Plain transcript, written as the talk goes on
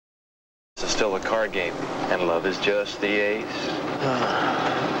still a card game, and love is just the ace.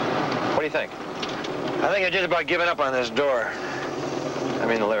 What do you think? I think I just about given up on this door. I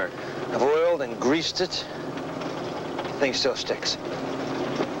mean the lyric. I've oiled and greased it. The thing still sticks.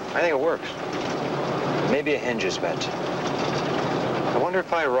 I think it works. Maybe a hinges bet. I wonder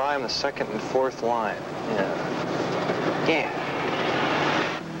if I rhyme the second and fourth line. Yeah.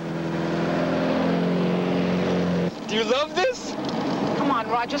 Do you love this? Come on,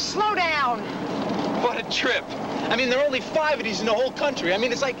 Roger, slow down. What a trip. I mean, there are only 5 of these in the whole country. I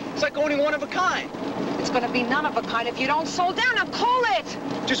mean, it's like owning one of a kind. It's gonna be none of a kind if you don't slow down. Now call it.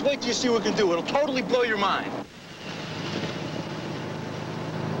 Just wait till you see what we can do. It'll totally blow your mind.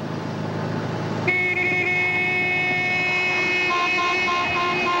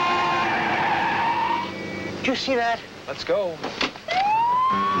 Did you see that? Let's go.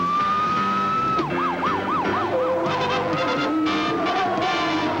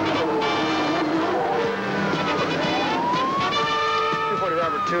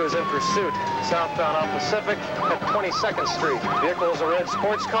 Robert 2 is in pursuit, southbound on Pacific at 22nd Street. Vehicle is a red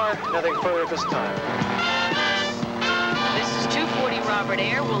sports car. Nothing further at this time. This is 240 Robert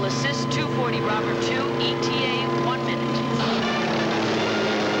Air. Will assist 240 Robert 2, ETA 1 minute.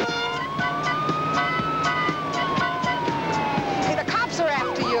 Hey, the cops are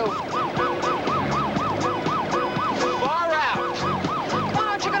after you. Far out. Come on,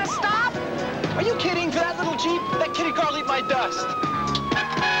 aren't you gonna stop? Are you kidding? For that little Jeep? That kitty car will eat my dust.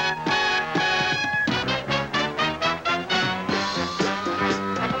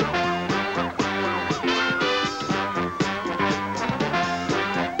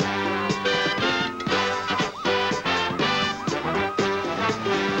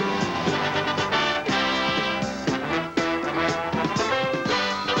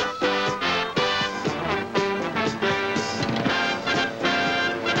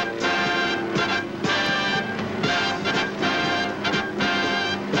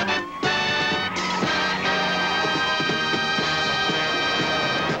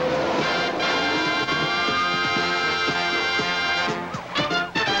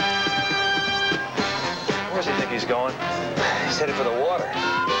 Going? He's headed for the water.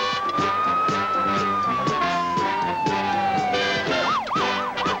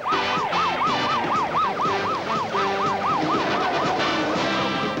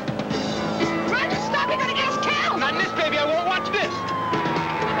 Roger, stop! You're gonna get us killed! Not in this, baby. I won't watch this.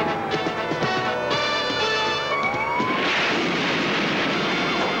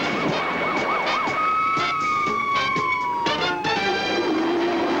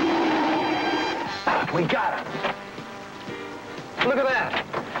 We got it. Look at that.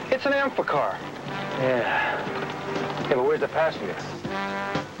 It's an amphicar. Yeah, but where's the passenger?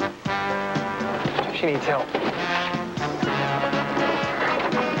 She needs help.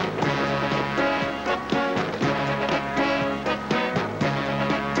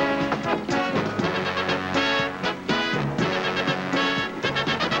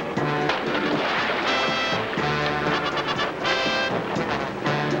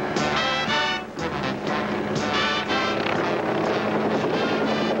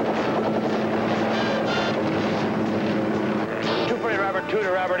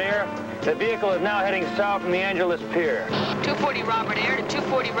 The vehicle is now heading south from the Angeles Pier. 240 Robert Air to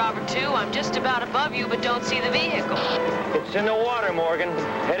 240 Robert 2. I'm just about above you, but don't see the vehicle. It's in the water, Morgan,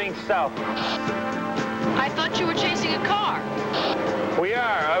 heading south. I thought you were chasing a car. We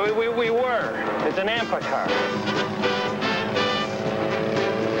are. We were. It's an amphicar.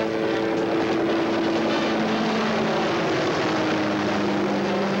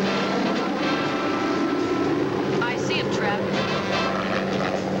 I see him, Trev.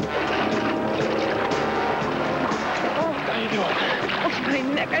 Oh, my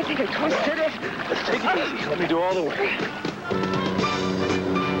neck. I think I twisted it. Let's take it easy. Let me do all the work.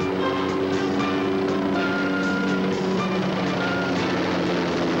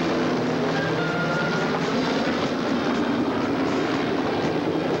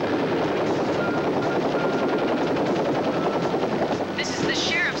 This is the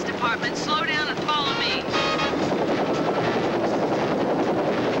sheriff's department. Slow down and follow me.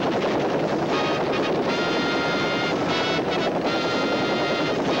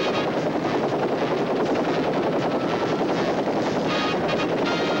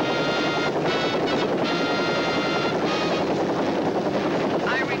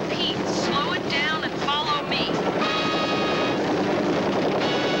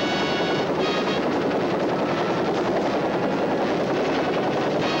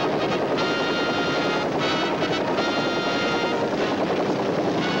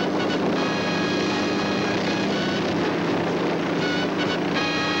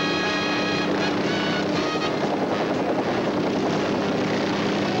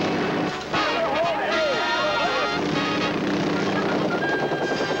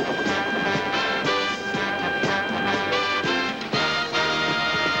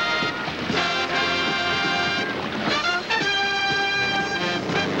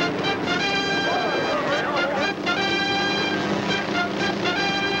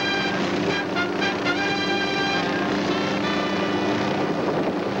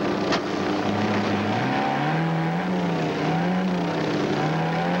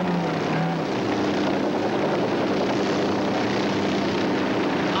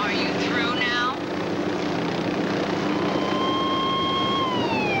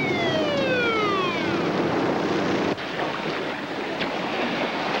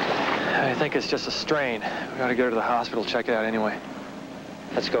 think it's just a strain. We gotta get her to the hospital, check it out anyway.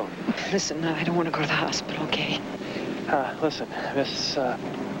 Let's go. Listen, I don't want to go to the hospital, okay? Listen, Miss,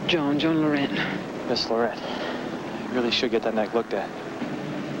 Joan Lorette. Miss Lorette, you really should get that neck looked at.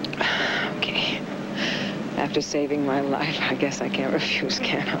 Okay. After saving my life, I guess I can't refuse,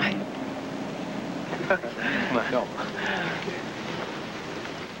 can I? No.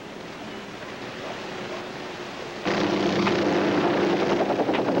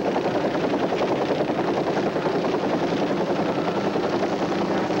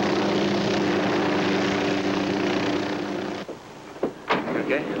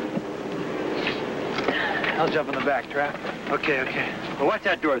 Okay. I'll jump in the back, Trap. Okay. Well, watch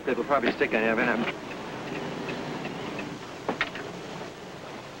that door, Sid. We'll probably stick on you.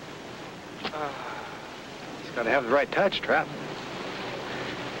 Just gotta have the right touch, Trap.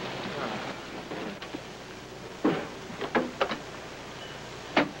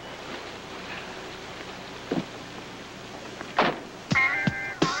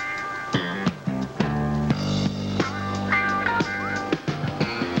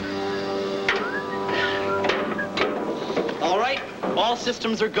 All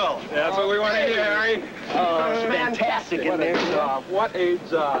systems are go. That's what we want to hear, Harry. Oh, it's fantastic in there. What a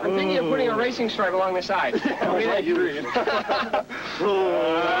job. I'm thinking of putting a racing stripe along the side.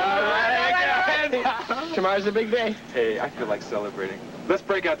 Tomorrow's a big day. Hey, I feel like celebrating. Let's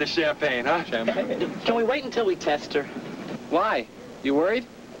break out the champagne, huh? Champagne? Can we wait until we test her? Why? You worried?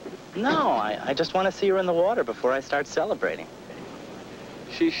 No, I just want to see her in the water before I start celebrating.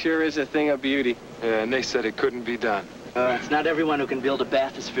 She sure is a thing of beauty. Yeah, and they said it couldn't be done. It's not everyone who can build a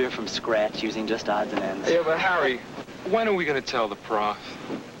bathysphere from scratch using just odds and ends. Yeah, but Harry, when are we going to tell the prof?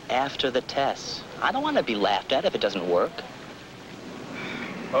 After the tests. I don't want to be laughed at if it doesn't work.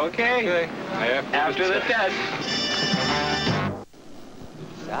 Okay. After the test.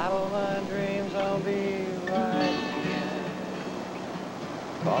 Saddle my dreams, I'll be right again.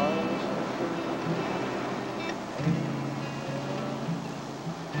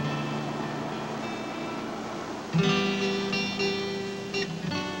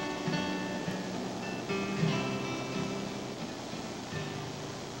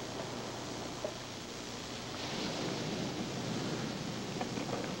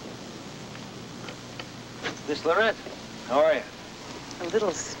 Miss Lorette, how are you? A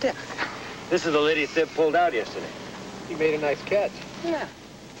little stiff. This is the lady Sid pulled out yesterday. You made a nice catch. Yeah.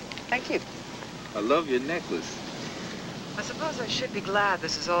 Thank you. I love your necklace. I suppose I should be glad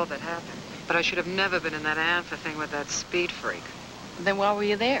this is all that happened. But I should have never been in that Ampha thing with that speed freak. Then why were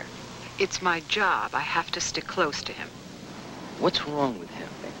you there? It's my job. I have to stick close to him. What's wrong with him?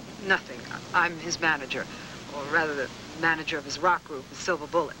 Nothing. I'm his manager. Or rather, the manager of his rock group, the Silver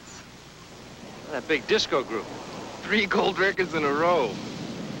Bullets. That big disco group. 3 gold records in a row.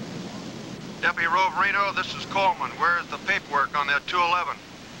 Deputy Roverino, this is Coleman. Where's the paperwork on that 211?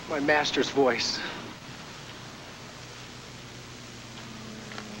 My master's voice.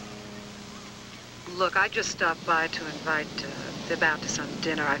 Look, I just stopped by to invite Bib out to some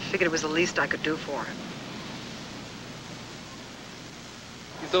dinner. I figured it was the least I could do for him.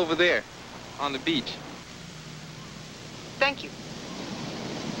 He's over there, on the beach. Thank you.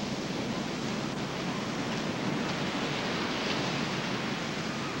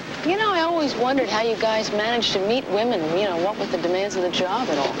 You know, I always wondered how you guys managed to meet women. You know, what with the demands of the job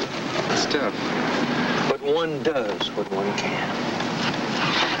and all. It's tough. But one does what one can.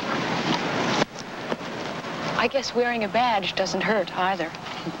 I guess wearing a badge doesn't hurt either.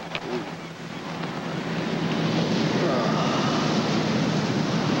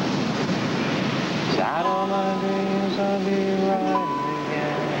 Saddle my dreams, I'll be riding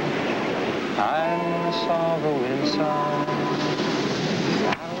again. I saw the wind sign.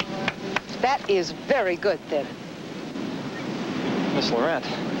 That is very good, Thib. Miss Lorette,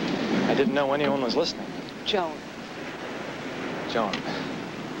 I didn't know anyone was listening. Joan. Joan,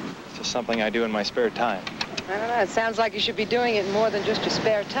 it's just something I do in my spare time. I don't know. It sounds like you should be doing it more than just your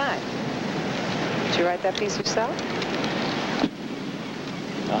spare time. Did you write that piece yourself?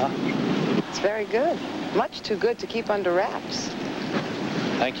 Uh-huh. It's very good. Much too good to keep under wraps.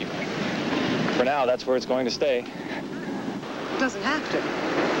 Thank you. For now, that's where it's going to stay. It doesn't have to.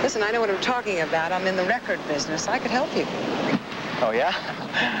 Listen, I know what I'm talking about. I'm in the record business. I could help you. Oh, yeah?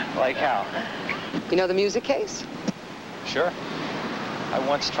 Like how? You know the music case? Sure. I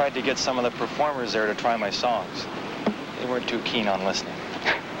once tried to get some of the performers there to try my songs. They weren't too keen on listening.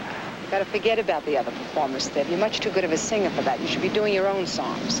 Gotta forget about the other performers, Thib. You're much too good of a singer for that. You should be doing your own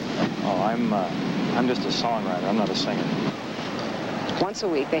songs. Oh, I'm just a songwriter. I'm not a singer. Once a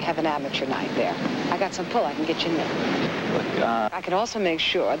week, they have an amateur night there. I got some pull. I can get you in there. Look, I can also make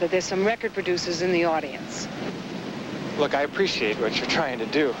sure that there's some record producers in the audience. look, I appreciate what you're trying to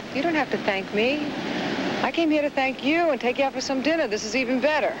do. You don't have to thank me. I came here to thank you and take you out for some dinner. This is even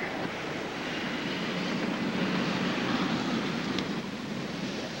better.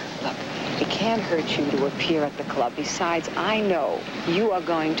 Look, it can't hurt you to appear at the club. Besides, I know you are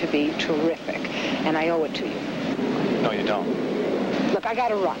going to be terrific, and I owe it to you. No, you don't. Look, I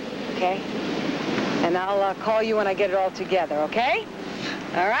gotta run, okay? And I'll call you when I get it all together, okay?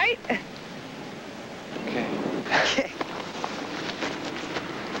 All right? Okay. Okay.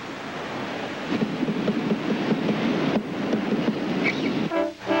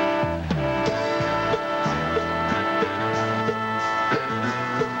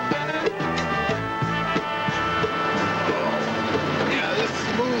 Yeah, this is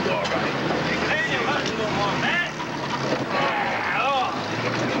smooth, all right. Hey, you hurt a little more, man.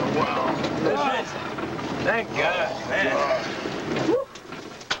 Wow. Thank God, man.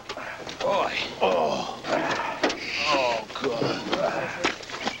 Boy. Oh. Oh, good.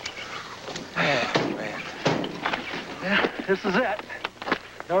 Man. Yeah, this is it.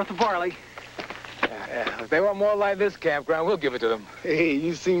 North of Barley. Yeah, if they want more like this campground, we'll give it to them. Hey,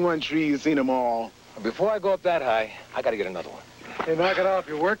 you seen one tree, you seen them all. Before I go up that high, I gotta get another one. Hey, knock it off.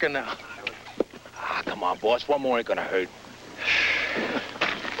 You're working now. Ah, come on, boss. One more ain't gonna hurt.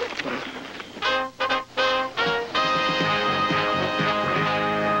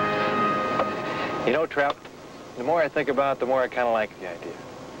 You know, Trap, the more I think about it, the more I kind of like the idea.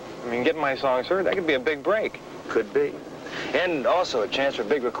 I mean, getting my songs heard, that could be a big break. Could be. And also a chance for a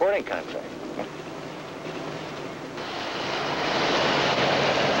big recording contract.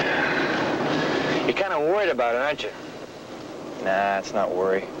 You're kind of worried about it, aren't you? Nah, it's not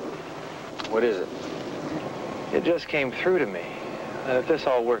worry. What is it? It just came through to me that if this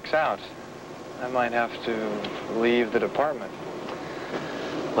all works out, I might have to leave the department.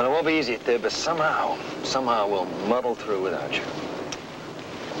 Well, it won't be easy, Thib, but somehow we'll muddle through without you.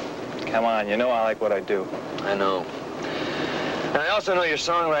 Come on, you know I like what I do. I know. And I also know your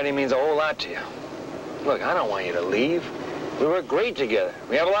songwriting means a whole lot to you. Look, I don't want you to leave. We work great together.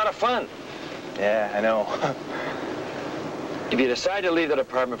 We have a lot of fun. Yeah, I know. If you decide to leave the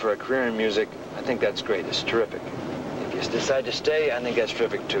department for a career in music, I think that's great. It's terrific. If you decide to stay, I think that's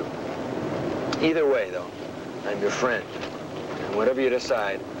terrific, too. Either way, though, I'm your friend. And whatever you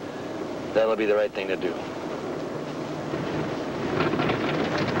decide, that'll be the right thing to do.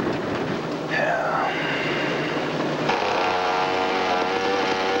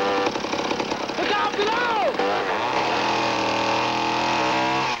 Look out below!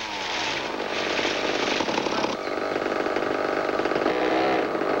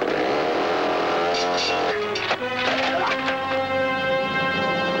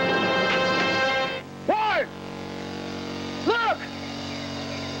 Ward! Look!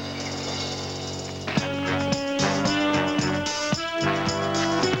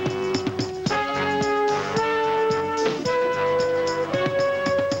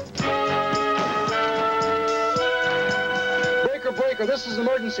 Breaker, this is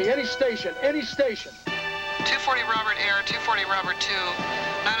emergency. Any station, any station. 240 Robert Air, 240 Robert 2,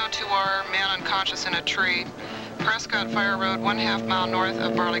 902R, man unconscious in a tree. Prescott Fire Road, 1/2 mile north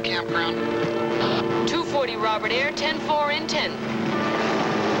of Barley Campground. 240 Robert Air, 10-4 in 10.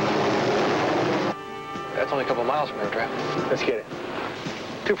 That's only a couple miles from here, Trap. Let's get it.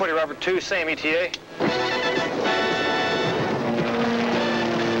 240 Robert 2, same ETA.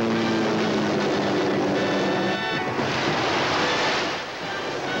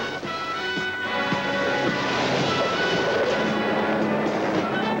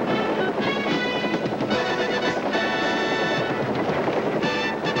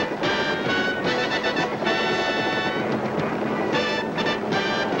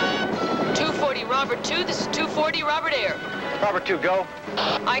 Robert 2, this is 240 Robert Air. Robert 2, go.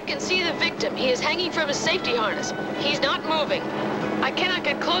 I can see the victim. He is hanging from his safety harness. He's not moving. I cannot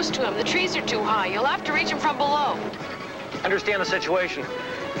get close to him. The trees are too high. You'll have to reach him from below. Understand the situation.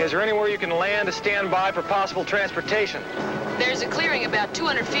 Is there anywhere you can land to stand by for possible transportation? There's a clearing about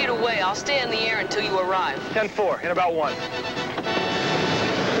 200 feet away. I'll stay in the air until you arrive. 10-4, in about 1.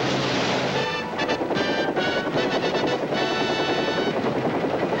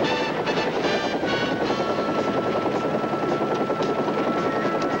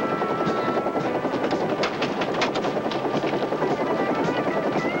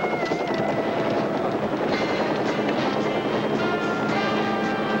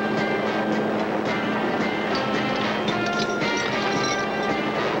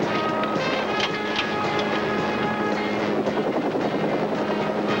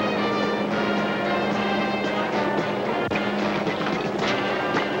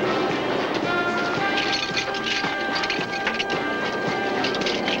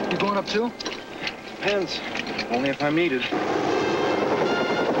 if I'm needed.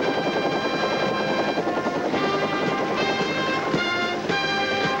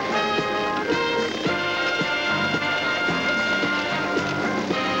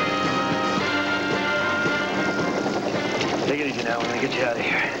 Take it easy now. We're gonna get you out of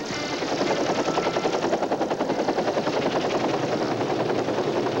here.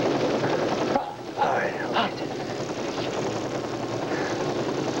 All right.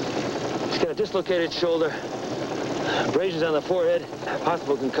 He's got a dislocated shoulder, abrasions on the forehead,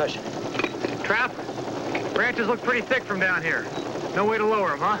 possible concussion. Trap, branches look pretty thick from down here. No way to lower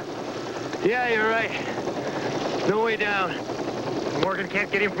them, huh? Yeah, you're right. No way down. Morgan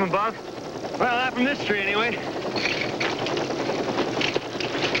can't get him from above? Well, not from this tree, anyway.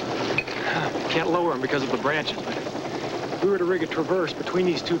 Can't lower him because of the branches, but if we were to rig a traverse between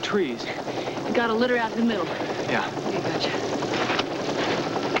these two trees. You got a litter out in the middle. Yeah. Okay, gotcha.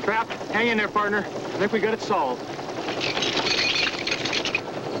 Trap, hang in there, partner. I think we got it solved.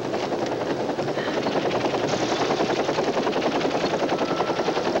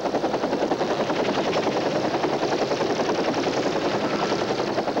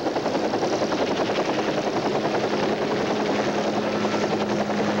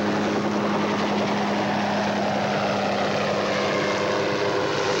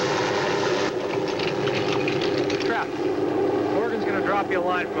 A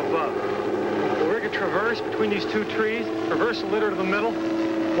line from above. We'll rig a traverse between these two trees, traverse the litter to the middle.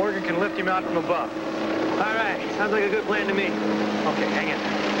 Morgan can lift him out from above. All right. Sounds like a good plan to me. Okay, hang in.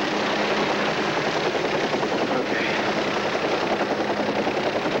 Okay.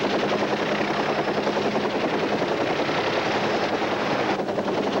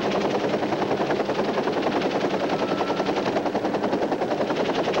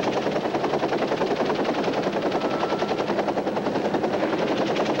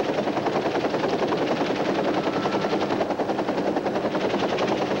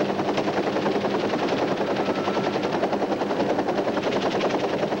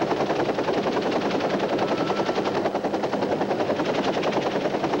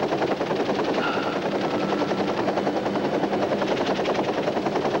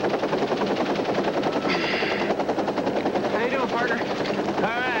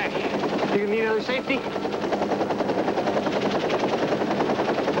 Safety?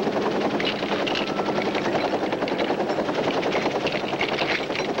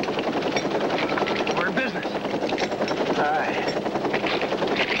 We're in business. All right.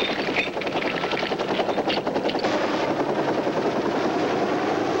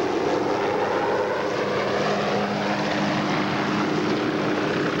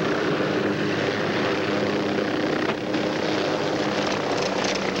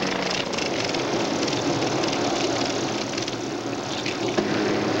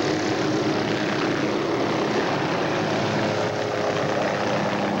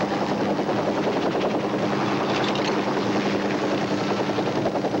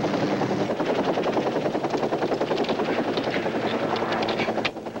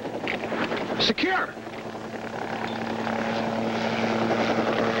 Secure!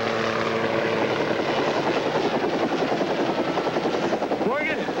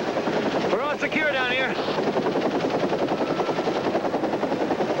 Morgan, we're all secure down here.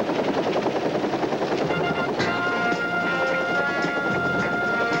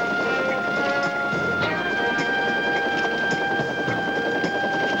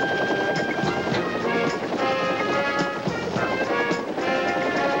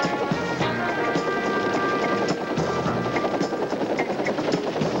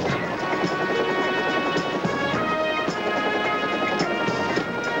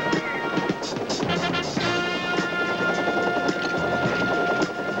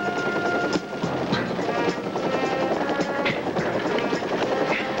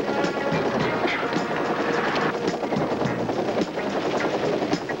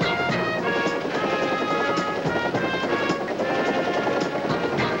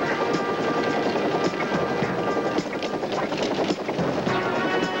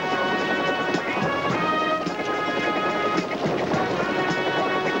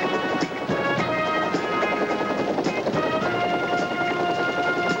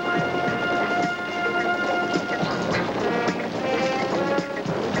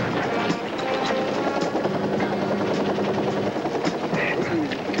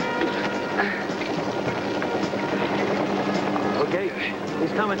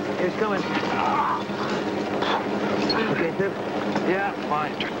 He's coming. Okay, Tip? Yeah,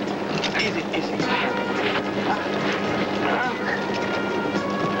 fine. Easy, easy.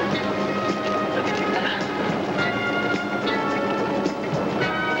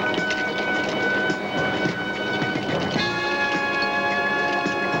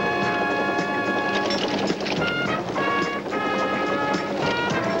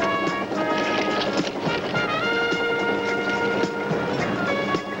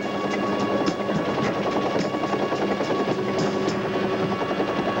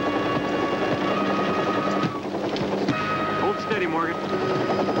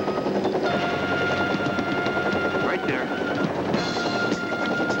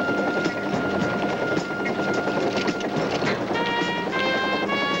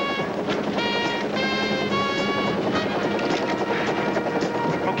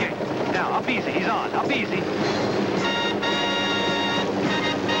 easy.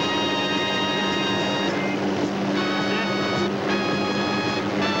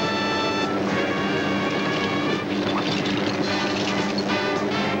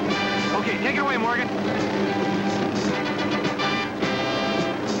 Okay, take it away, Morgan.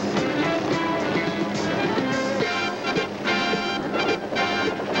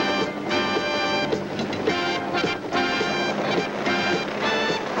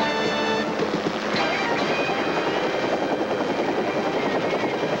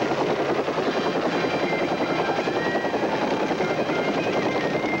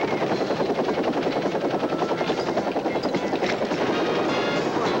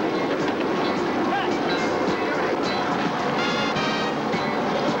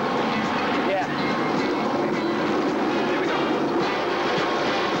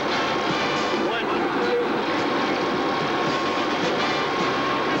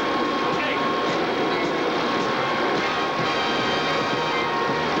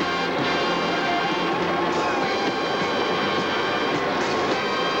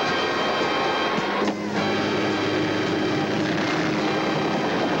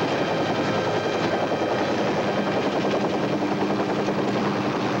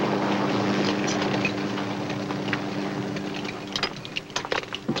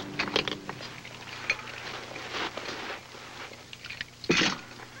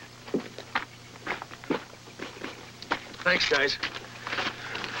 Thanks, guys.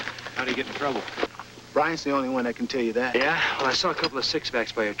 How'd he get in trouble? Brian's the only one that can tell you that. Yeah? Well, I saw a couple of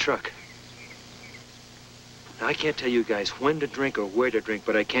six-packs by your truck. Now, I can't tell you guys when to drink or where to drink,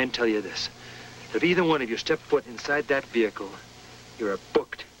 but I can tell you this. If either one of you step foot inside that vehicle, you're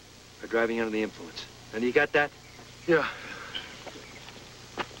booked for driving under the influence. Now, do you got that? Yeah.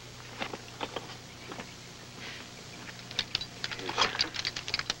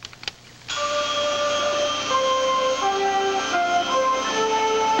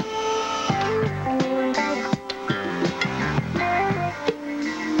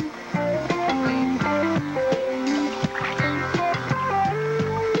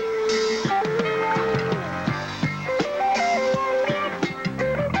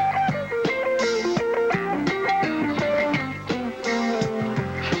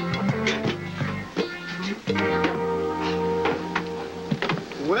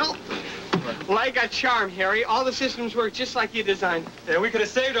 Charm, Harry. All the systems work just like you designed. Yeah, we could have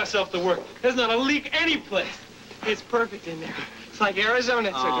saved ourselves the work. There's not a leak any place. It's perfect in there. It's like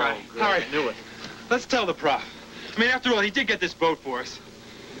Arizona, so dry. All right, knew it. Let's tell the prof. I mean, after all, he did get this boat for us.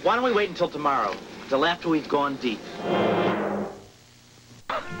 Why don't we wait until tomorrow, till after we've gone deep?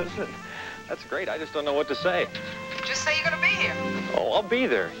 Listen, that's great. I just don't know what to say. Just say you're gonna be here. Oh, I'll be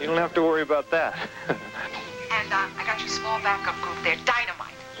there. You don't have to worry about that. And I got your small backup group there,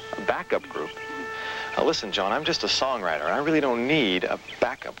 Dynamite. A backup group? Now, listen, John, I'm just a songwriter. I really don't need a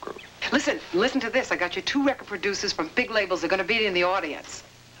backup group. Listen to this. I got you 2 record producers from big labels. They're gonna be in the audience.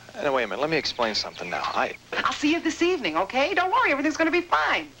 No, wait a minute. Let me explain something now. I'll see you this evening, okay? Don't worry. Everything's gonna be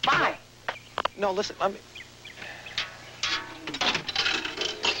fine. Bye. No, listen, let me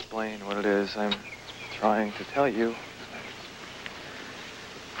explain what it is I'm trying to tell you.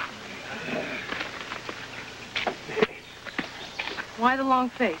 Why the long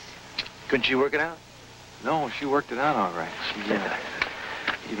face? Couldn't she work it out? No, she worked it out all right.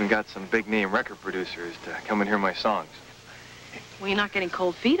 She even got some big-name record producers to come and hear my songs. Well, you're not getting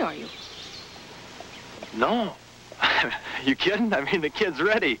cold feet, are you? No. You kidding? I mean, the kid's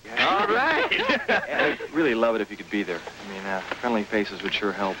ready. All right. I'd really love it if you could be there. I mean, friendly faces would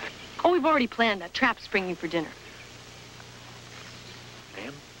sure help. Oh, we've already planned that. Trap's bringing you for dinner.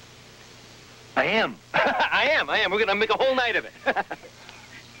 I am. I am. We're going to make a whole night of it.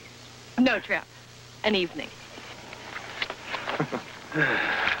 No, Trap. An evening.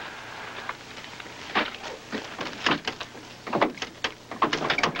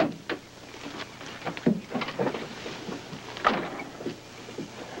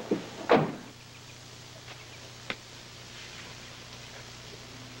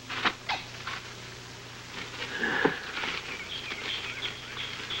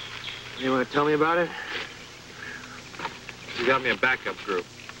 You want to tell me about it? You got me a backup group.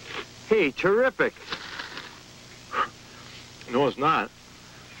 Hey, terrific. No, it's not.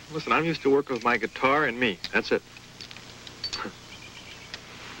 Listen, I'm used to working with my guitar and me. That's it.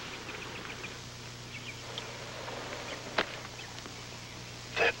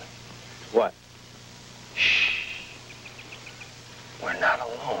 What? Shh. We're not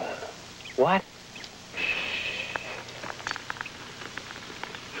alone. What?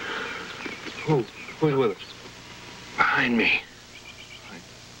 Who's with us? Behind me.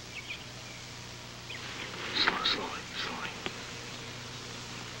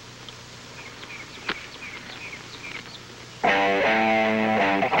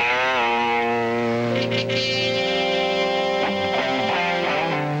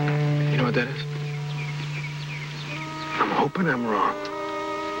 hoping I'm wrong.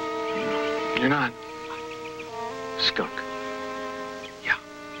 You're not. Skunk. Yeah.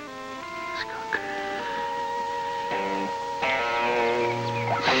 Skunk.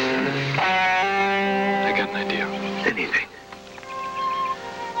 I got an idea. Anything.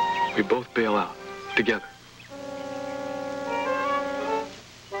 We both bail out. Together.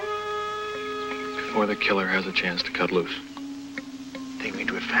 Before the killer has a chance to cut loose. Think we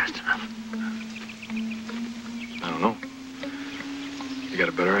do it fast enough? I don't know. You got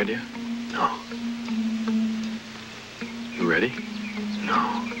a better idea? No. You ready?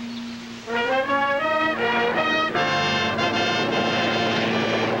 No.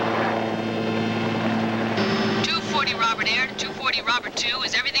 Robert Air to 240 Robert 2.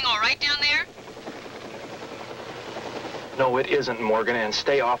 Is everything all right down there? No, it isn't, Morgan, and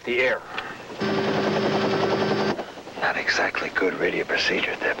stay off the air. Not exactly good radio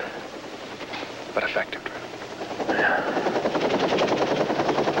procedure, Dip. But effective. Yeah.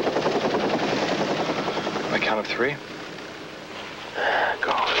 On the count of 3?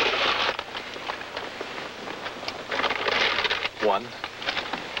 Go. 1,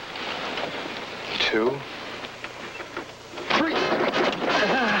 2, 3.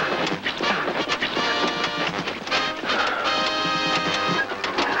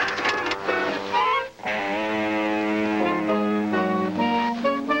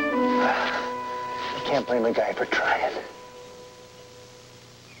 You can't blame a guy for trying.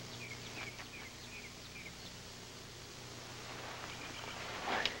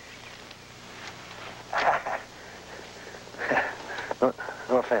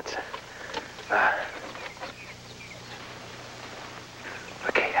 No offense.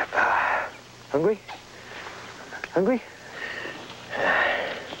 Okay, hungry? Hungry?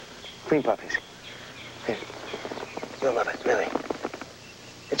 Cream puppies. Here. You'll love it, really.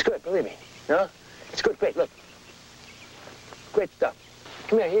 It's good, believe me. No? It's good, great, look. Great stuff.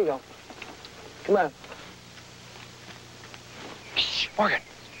 Come here you go. Come on. Shh, Morgan.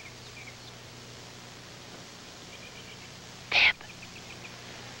 Dip.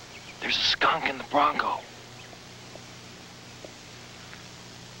 There's a skunk in the Bronco.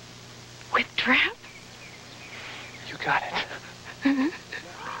 With trap? You got it.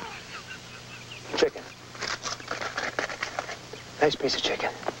 Chicken. Nice piece of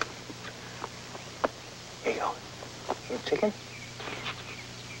chicken. Here you go. Here, chicken.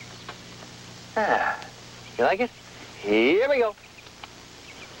 Ah, you like it? Here we go.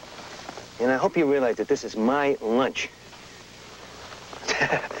 And I hope you realize that this is my lunch.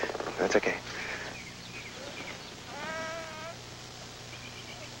 That's okay.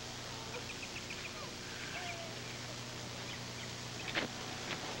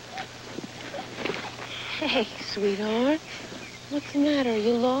 Hey, sweetheart. What's the matter? Are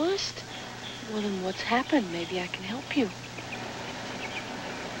you lost? Well, then what's happened? Maybe I can help you.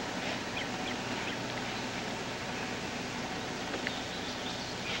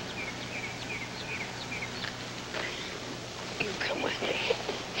 You come with me.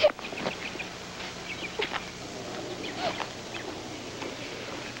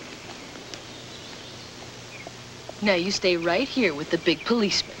 Now you stay right here with the big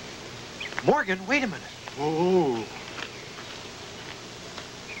policeman. Morgan, wait a minute. Whoa.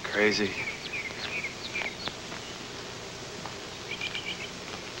 Crazy.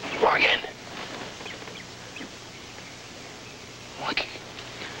 Morgan. Look.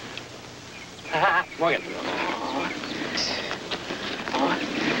 Morgan.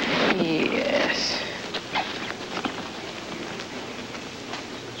 Yes.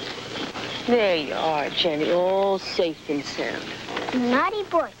 There you are, Jenny, all safe and sound. Naughty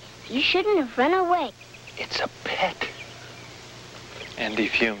boy. You shouldn't have run away. It's a pet. And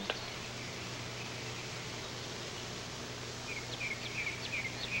defumed.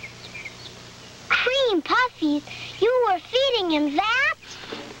 Cream puppies? You were feeding him that?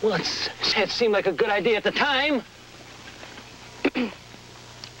 Well, it seemed like a good idea at the time.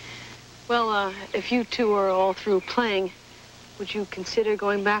 Well, if you two are all through playing, would you consider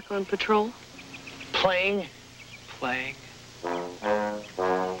going back on patrol? Playing? Playing.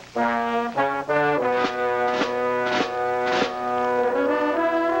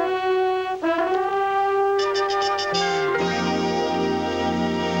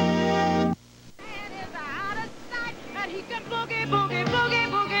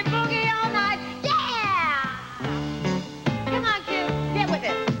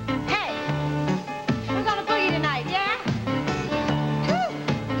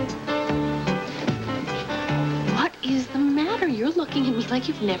 Like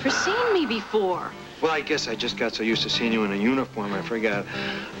you've never seen me before. Well, I guess I just got so used to seeing you in a uniform, I forgot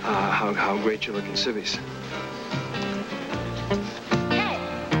how great you look in civvies.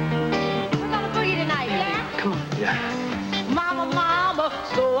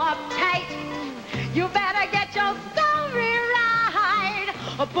 You better get your story right.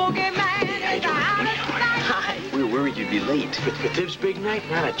 A boogeyman is out of sight. We were worried you'd be late. For Tib's big night?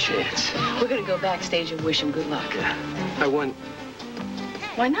 Not a chance. We're gonna go backstage and wish him good luck. I won.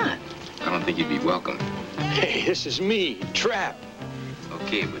 Why not? I don't think you'd be welcome. Hey, this is me, Trap.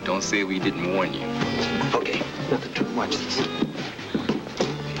 Okay, but don't say we didn't warn you. Okay, nothing to it. Watch this.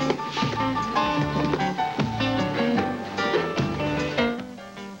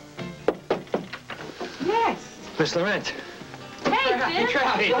 Yes. Miss Laurent. Hey, Jim.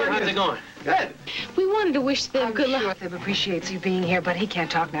 Hey, how's it going? Good. We wanted to wish them good luck. Sure Thib appreciates you being here, but he can't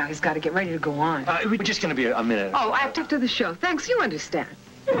talk now. He's got to get ready to go on. We're just gonna be a minute. Oh, after the show. Thanks, you understand.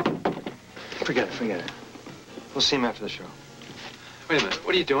 Forget it. We'll see him after the show. Wait a minute,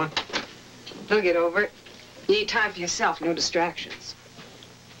 what are you doing? He'll get over it. You need time for yourself, no distractions.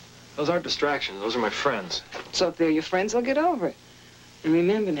 Those aren't distractions, those are my friends. So if they're your friends, they'll get over it. And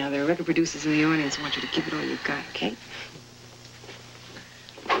remember now, there are record producers in the audience who want you to give it all you've got, okay?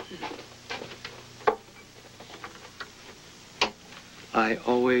 I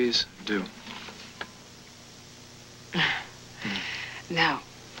always do. Now,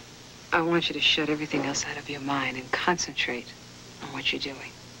 I want you to shut everything else out of your mind and concentrate on what you're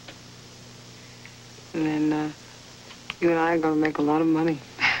doing. And then, you and I are going to make a lot of money.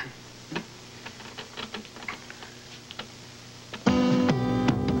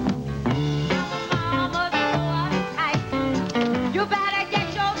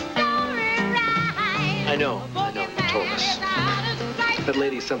 I know, you told us. That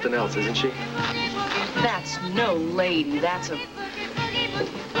lady's something else, isn't she? That's no lady, that's a...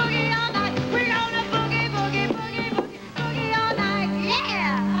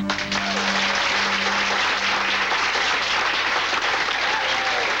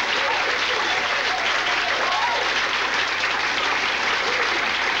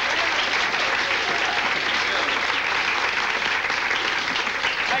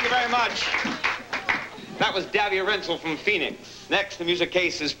 Thank you very much. That was Davy Renzel from Phoenix. Next, the Music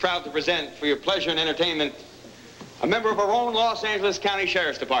Case is proud to present, for your pleasure and entertainment, a member of our own Los Angeles County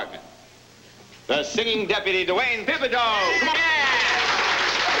Sheriff's Department, the singing deputy, Dwayne Thibodeau. Come on.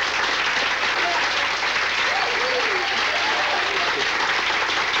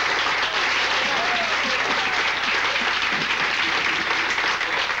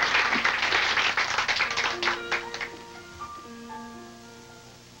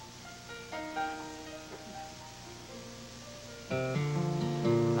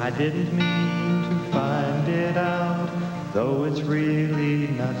 I didn't mean to find it out, though it's really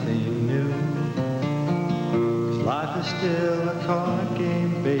nothing new. 'Cause life is still a card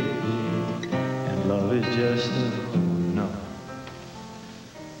game, baby, and love is just a no.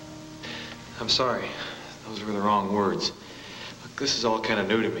 I'm sorry. Those were the wrong words. Look, this is all kind of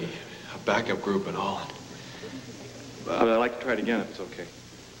new to me. A backup group and all. But I'd like to try it again if it's okay.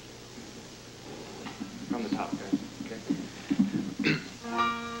 From the top, guys. Okay?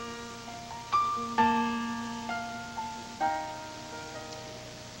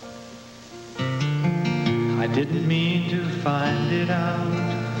 I didn't mean to find it out,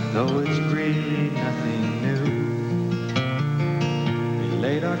 though it's really nothing new. We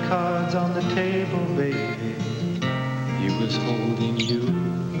laid our cards on the table, baby. He was holding you.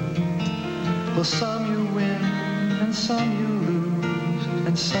 Well, some you win, and some you lose,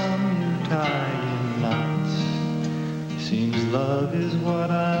 and some you tie in knots. Seems love is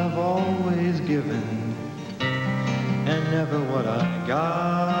what I've always given, and never what I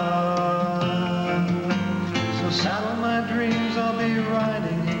got. So saddle my dreams, I'll be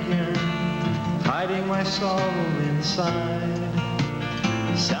riding again, hiding my sorrow inside.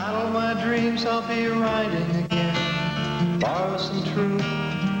 Saddle my dreams, I'll be riding again, borrow some truth,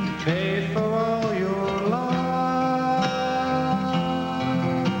 pay for all your lies.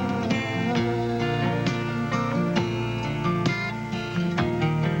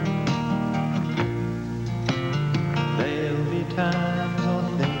 There'll be times I'll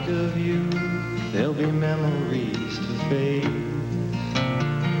think of you, there'll be memories to face.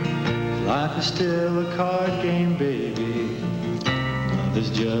 Life is still a card game, baby. Love is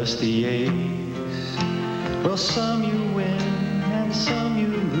just the ace. Well, some you win and some you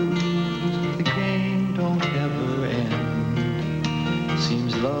lose. The game don't ever end.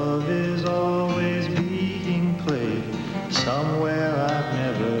 Seems love is always being played somewhere I've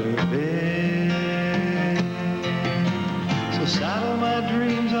never been. So saddle my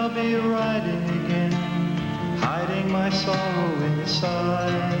dreams, I'll be riding again, hiding my sorrow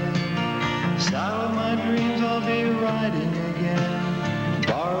inside. Saddle my dreams, I'll be riding again,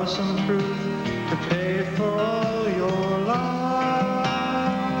 borrow some truth to pay for all your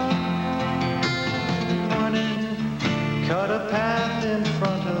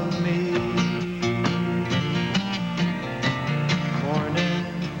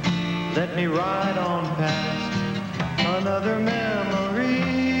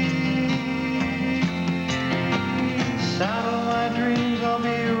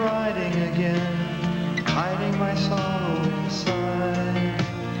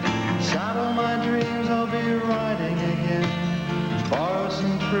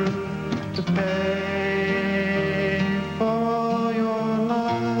fruit to pay for your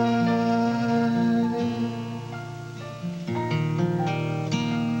life.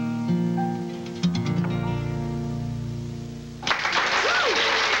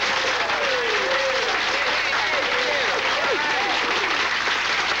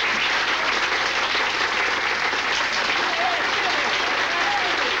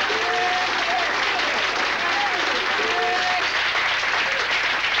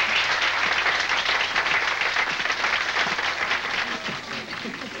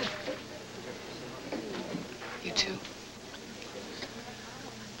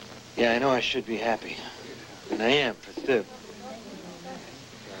 Yeah, I know I should be happy. And I am for Thib.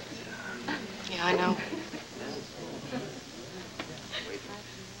 Yeah, I know.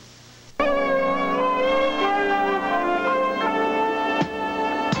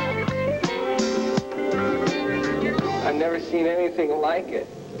 I've never seen anything like it.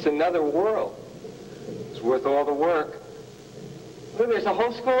 It's another world. It's worth all the work. Look, there's a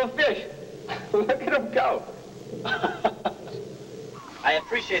whole school of fish. Look at them go. I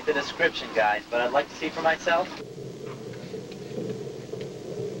appreciate the description, guys, but I'd like to see for myself.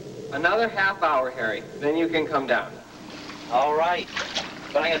 Another half hour, Harry. Then you can come down. All right.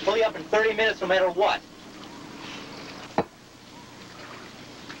 But I'm going to pull you up in 30 minutes no matter what.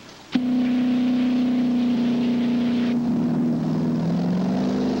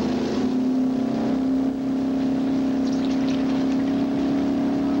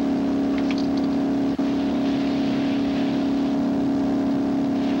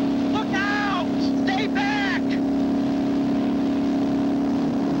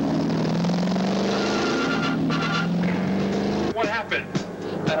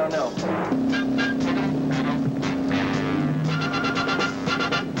 I don't know.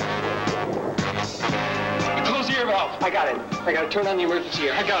 Close the air valve. I got it. I got to turn on the emergency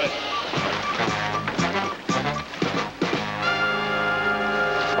air. I got it.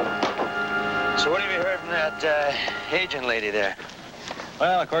 So what have you heard from that agent lady there?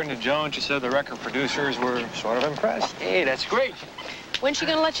 Well, according to Joan, she said the record producers were sort of impressed. Hey, that's great. When's she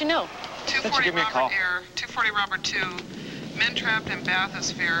gonna let you know? 240 give me a Robert call. Air, 240 Robert 2. Men trapped in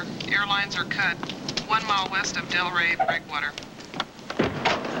Bathysphere. Airlines are cut 1 mile west of Delray, Breakwater.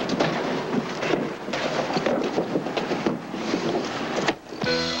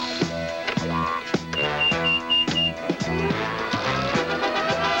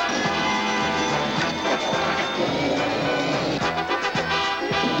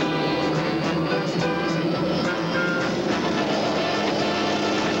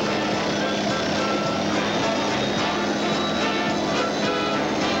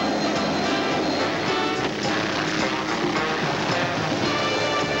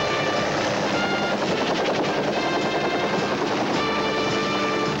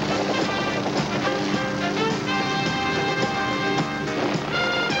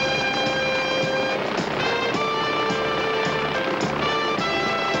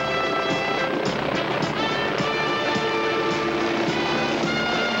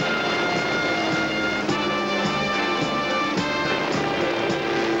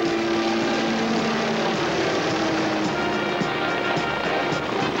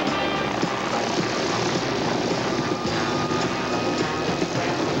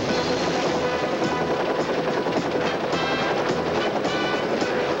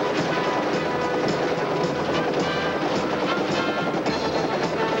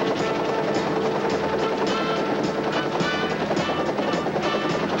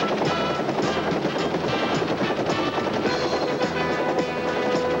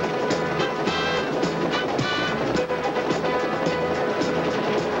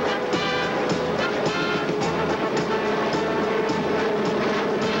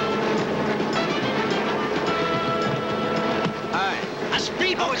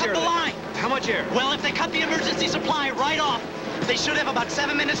 Well, if they cut the emergency supply right off, they should have about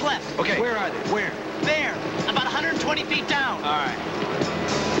 7 minutes left. Okay. Where are they? Where? There, about 120 feet down. All right.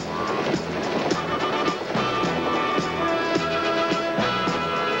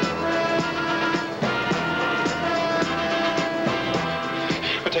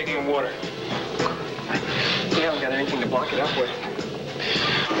 We're taking water. We haven't got anything to block it up with.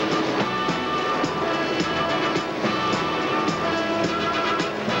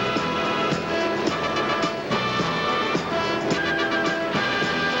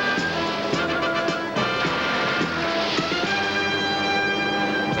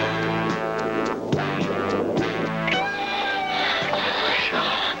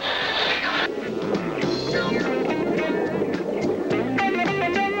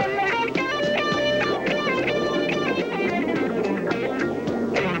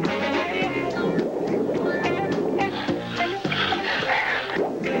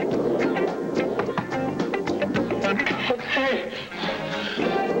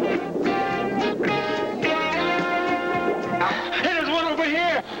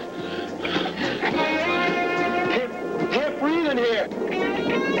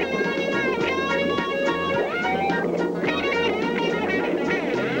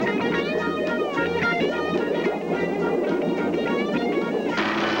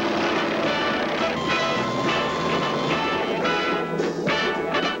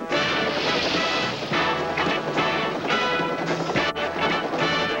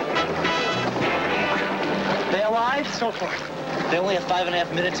 Go for it. They only have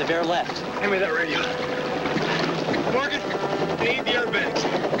 5.5 minutes of air left. Hand me that radio. Morgan, they need the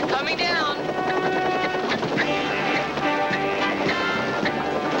airbags. Coming down.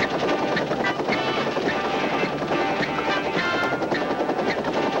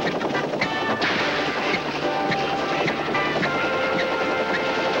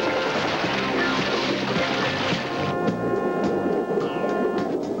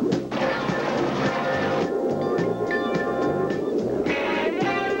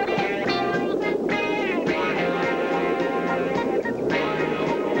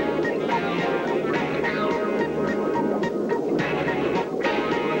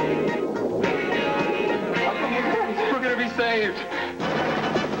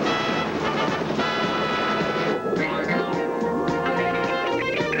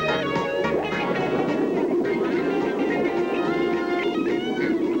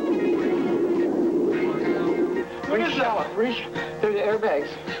 They're the airbags.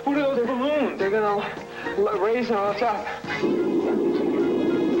 What are those balloons? They're gonna raise us up.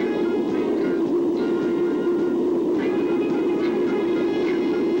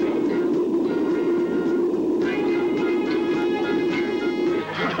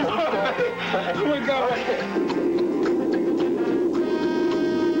 Oh my God.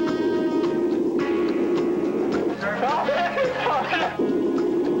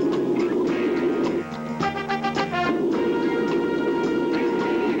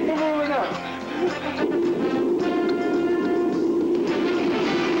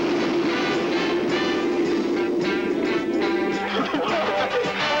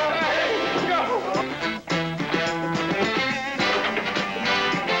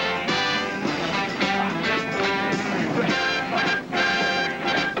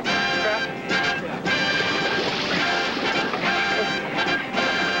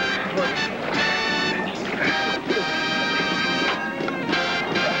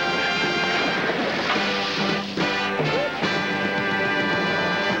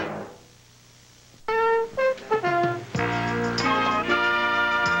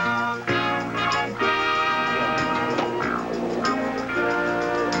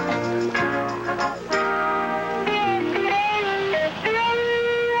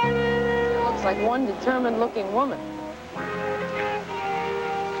 Like one determined-looking woman.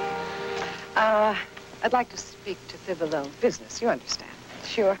 I'd like to speak to Thib alone. Business, you understand.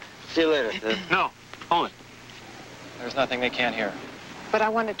 Sure. See you later, Thib. No, hold it. There's nothing they can't hear. But I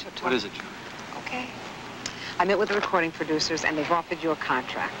wanted to talk. What is it, Joe? Okay. I met with the recording producers, and they've offered you a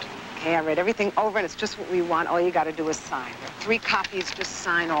contract. Okay, I read everything over, and it's just what we want. All you got to do is sign. There are 3 copies, just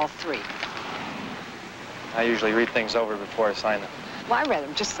sign all 3. I usually read things over before I sign them. Well, I read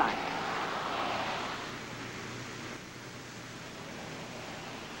them. Just sign.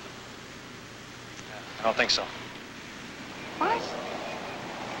 I don't think so. What?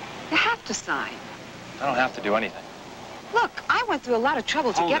 You have to sign. I don't have to do anything. Look, I went through a lot of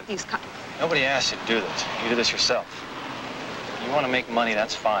trouble to get these Nobody asked you to do this. You do this yourself. If you want to make money,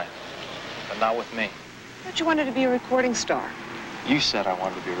 that's fine. But not with me. But you wanted to be a recording star. You said I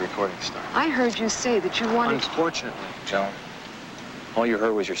wanted to be a recording star. I heard you say that you wanted... Unfortunately, Joan, all you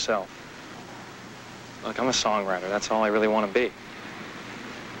heard was yourself. Look, I'm a songwriter. That's all I really want to be.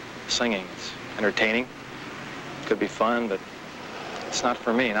 Singing, it's entertaining. Could be fun, but it's not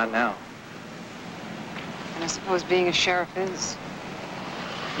for me, not now. And I suppose being a sheriff is.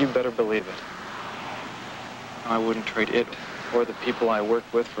 You better believe it. I wouldn't trade it or the people I work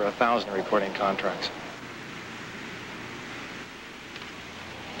with for 1,000 recording contracts.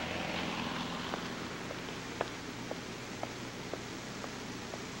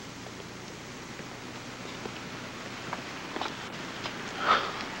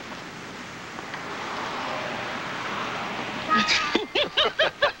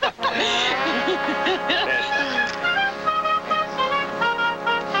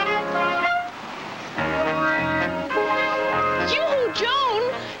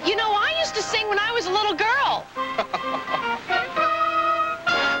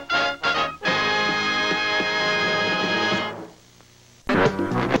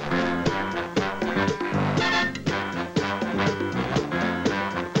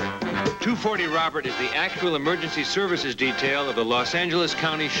 Robert is the actual emergency services detail of the Los Angeles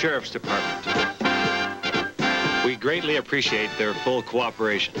County Sheriff's Department. We greatly appreciate their full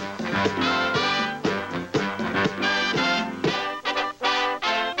cooperation.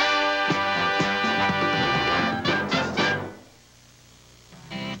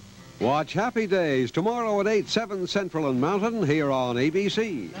 Watch Happy Days tomorrow at 8, 7 Central and Mountain here on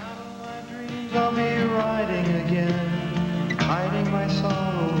ABC. Now my dreams I'll be riding again, hiding my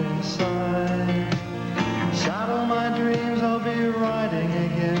sorrow inside. Saddle my dreams.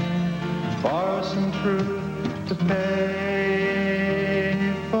 Hey,